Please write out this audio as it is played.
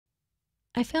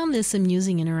I found this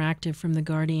amusing interactive from The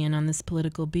Guardian on this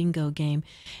political bingo game,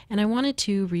 and I wanted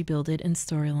to rebuild it in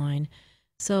Storyline.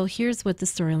 So here's what the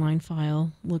Storyline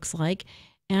file looks like.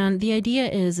 And the idea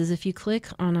is if you click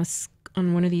on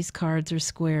on one of these cards or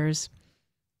squares,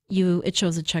 it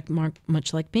shows a check mark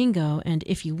much like bingo. And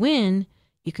if you win,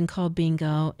 you can call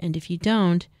bingo. And if you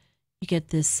don't, you get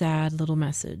this sad little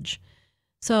message.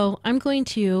 So I'm going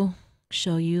to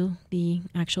show you the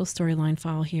actual storyline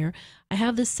file here. I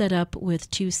have this set up with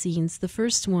two scenes. The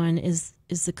first one is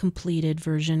the completed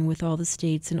version with all the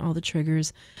states and all the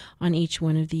triggers on each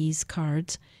one of these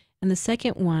cards. And the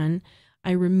second one,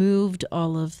 I removed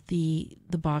all of the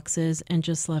boxes and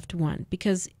just left one,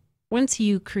 because once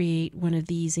you create one of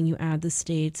these and you add the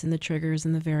states and the triggers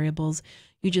and the variables,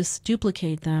 you just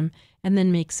duplicate them and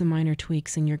then make some minor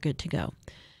tweaks and you're good to go.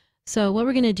 So what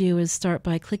we're going to do is start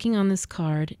by clicking on this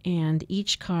card, and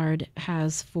each card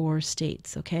has 4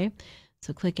 states, okay?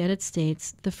 So click Edit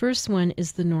States. The first one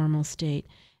is the normal state,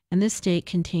 and this state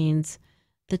contains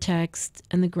the text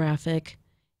and the graphic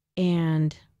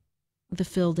and the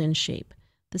filled in shape.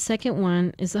 The second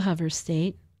one is the hover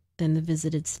state, then the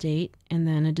visited state, and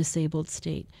then a disabled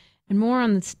state. And more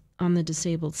on the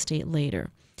disabled state later.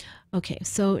 Okay,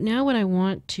 so now what I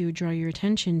want to draw your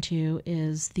attention to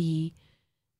is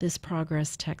this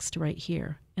progress text right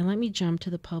here. And let me jump to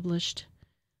the published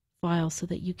file so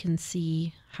that you can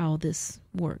see how this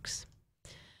works.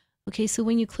 Okay, so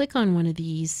when you click on one of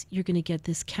these, you're going to get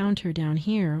this counter down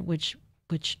here, which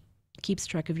keeps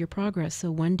track of your progress.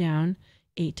 So 1 down,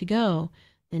 8 to go,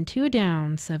 then 2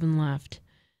 down, 7 left,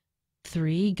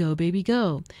 3, go baby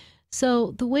go.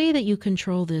 So the way that you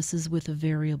control this is with a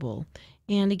variable.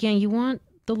 And again,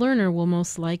 the learner will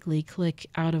most likely click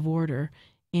out of order.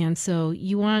 And so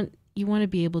you want to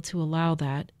be able to allow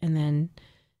that. And then,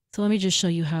 so let me just show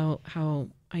you how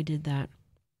I did that.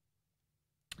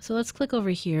 So let's click over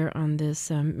here on this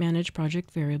Manage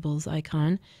Project Variables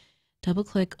icon. Double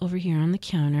click over here on the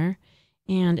counter,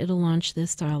 and it'll launch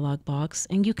this dialog box.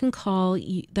 And you can call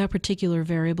that particular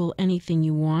variable anything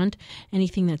you want,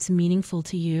 anything that's meaningful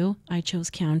to you. I chose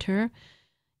counter,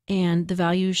 and the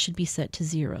value should be set to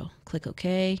 0. Click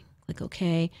OK, click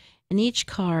OK. And each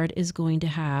card is going to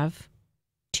have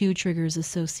 2 triggers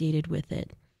associated with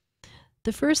it.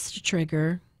 The first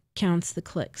trigger counts the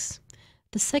clicks.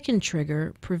 The second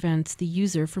trigger prevents the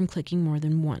user from clicking more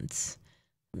than once.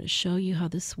 I'm going to show you how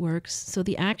this works. So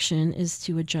the action is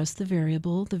to adjust the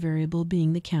variable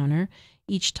being the counter.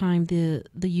 Each time the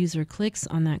user clicks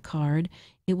on that card,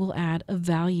 it will add a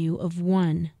value of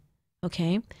 1.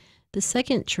 Okay? The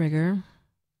second trigger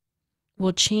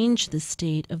will change the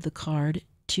state of the card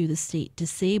to the state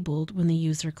disabled when the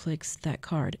user clicks that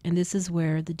card. And this is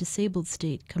where the disabled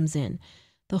state comes in.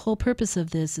 The whole purpose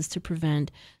of this is to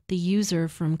prevent the user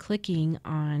from clicking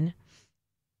on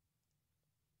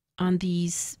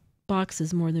these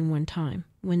boxes more than one time.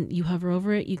 When you hover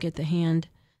over it, you get the hand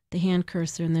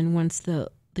cursor, and then once the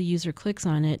user clicks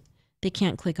on it, they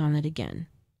can't click on it again.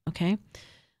 Okay?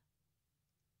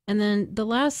 And then the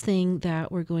last thing that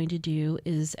we're going to do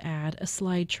is add a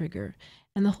slide trigger.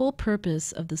 And the whole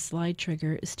purpose of the slide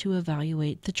trigger is to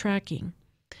evaluate the tracking.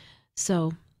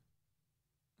 So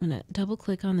I'm going to double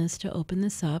click on this to open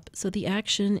this up. So the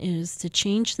action is to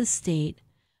change the state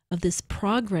of this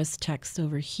progress text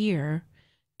over here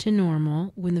to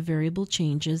normal when the variable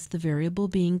changes, the variable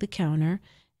being the counter,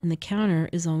 and the counter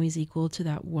is always equal to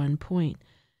that 1 point.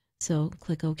 So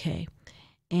click OK.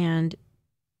 And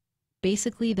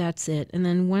basically that's it. And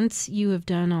then once you have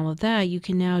done all of that, you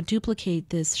can now duplicate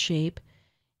this shape,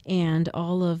 and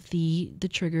all of the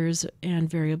triggers and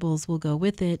variables will go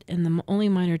with it, and the only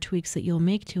minor tweaks that you'll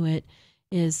make to it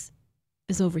is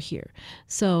over here.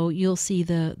 So you'll see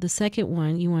the second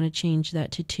one, you want to change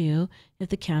that to 2 if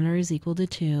the counter is equal to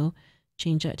 2,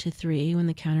 change that to 3 when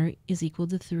the counter is equal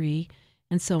to 3,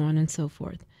 and so on and so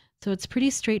forth. So it's pretty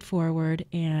straightforward,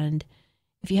 and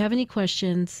if you have any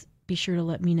questions, be sure to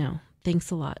let me know.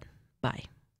 Thanks a lot. Bye.